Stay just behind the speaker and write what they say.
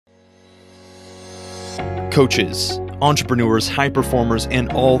Coaches, entrepreneurs, high performers,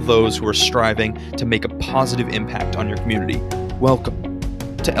 and all those who are striving to make a positive impact on your community. Welcome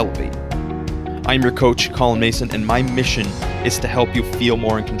to Elevate. I'm your coach, Colin Mason, and my mission is to help you feel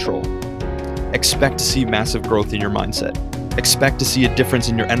more in control. Expect to see massive growth in your mindset. Expect to see a difference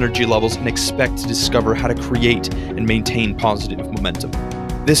in your energy levels, and expect to discover how to create and maintain positive momentum.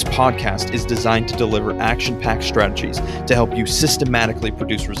 This podcast is designed to deliver action-packed strategies to help you systematically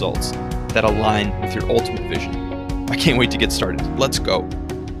produce results that align with your ultimate vision. I can't wait to get started. Let's go.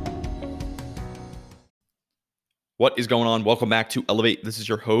 What is going on? Welcome back to Elevate. This is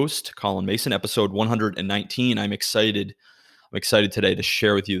your host, Colin Mason, episode 119. I'm excited today to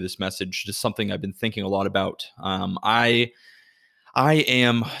share with you this message, just something I've been thinking a lot about. I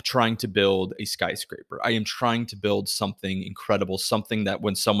am trying to build a skyscraper. I am trying to build something incredible, something that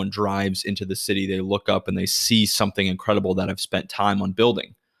when someone drives into the city, they look up and they see something incredible that I've spent time on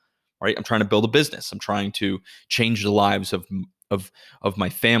building. Right? I'm trying to build a business. I'm trying to change the lives of my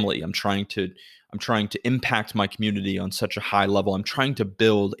family. I'm trying to impact my community on such a high level. I'm trying to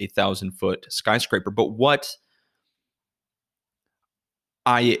build a 1,000-foot skyscraper. But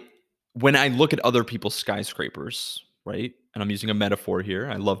when I look at other people's skyscrapers, right? And I'm using a metaphor here.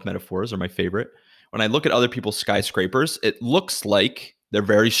 I love metaphors, they're my favorite. When I look at other people's skyscrapers, it looks like they're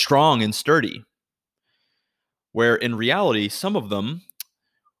very strong and sturdy. Where in reality, some of them,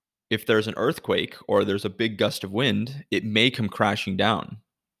 if there's an earthquake or there's a big gust of wind, it may come crashing down.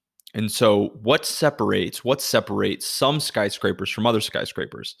 And so what separates some skyscrapers from other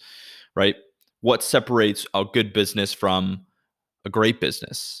skyscrapers, right? What separates a good business from a great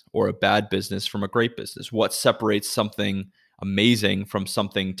business or a bad business from a great business? What separates something amazing from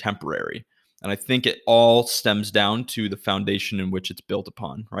something temporary? And I think it all stems down to the foundation in which it's built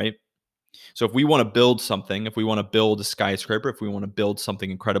upon, right? So if we want to build something, if we want to build a skyscraper, if we want to build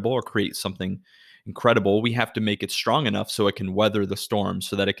something incredible or create something incredible, we have to make it strong enough so it can weather the storm,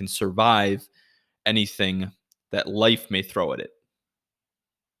 so that it can survive anything that life may throw at it.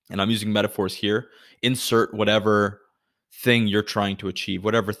 And I'm using metaphors here. Insert whatever thing you're trying to achieve,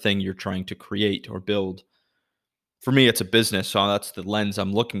 whatever thing you're trying to create or build. For me, it's a business, so that's the lens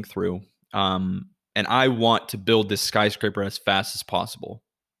I'm looking through. And I want to build this skyscraper as fast as possible.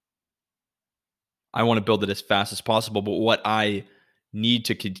 I want to build it as fast as possible, but what I need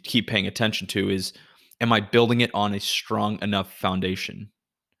to keep paying attention to is, am I building it on a strong enough foundation?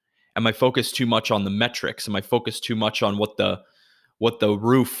 Am I focused too much on the metrics? Am I focused too much on what the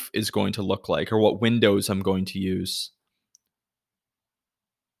roof is going to look like or what windows I'm going to use?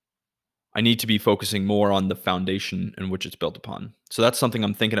 I need to be focusing more on the foundation in which it's built upon. So that's something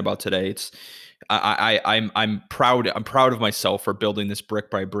I'm thinking about today. I'm proud of myself for building this brick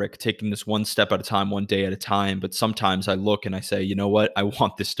by brick, taking this one step at a time, one day at a time. But sometimes I look and I say, you know what? I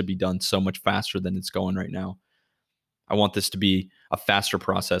want this to be done so much faster than it's going right now. I want this to be a faster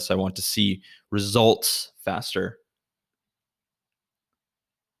process. I want to see results faster.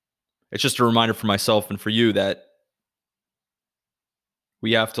 It's just a reminder for myself and for you that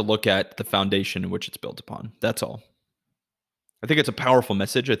we have to look at the foundation in which it's built upon. That's all. I think it's a powerful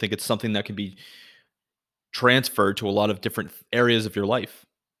message. I think it's something that can be transferred to a lot of different areas of your life.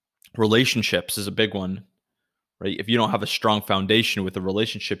 Relationships is a big one, right? If you don't have a strong foundation with the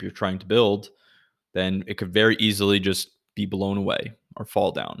relationship you're trying to build, then it could very easily just be blown away or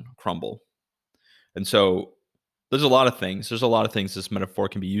fall down, crumble. And so there's a lot of things this metaphor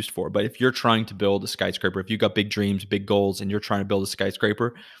can be used for. But if you're trying to build a skyscraper, if you've got big dreams, big goals, and you're trying to build a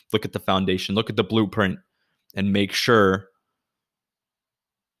skyscraper, look at the foundation, look at the blueprint, and make sure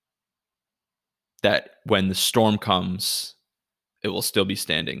that when the storm comes, it will still be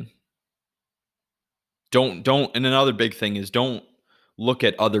standing. And another big thing is, don't look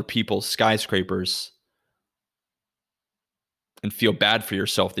at other people's skyscrapers and feel bad for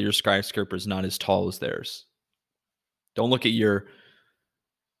yourself that your skyscraper is not as tall as theirs. Don't look at your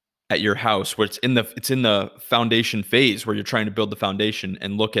house where it's in the foundation phase where you're trying to build the foundation,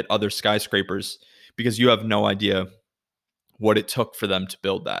 and look at other skyscrapers, because you have no idea what it took for them to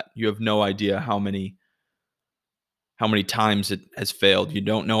build that. You have no idea how many times it has failed. You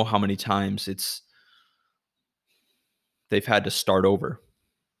don't know how many times they've had to start over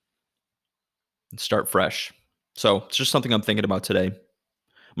and start fresh. So it's just something I'm thinking about today.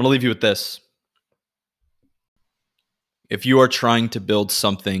 I'm going to leave you with this. If you are trying to build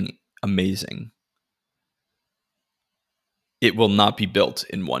something amazing, it will not be built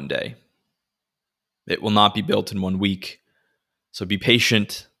in one day. It will not be built in 1 week. So be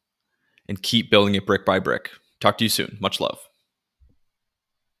patient and keep building it brick by brick. Talk to you soon. Much love.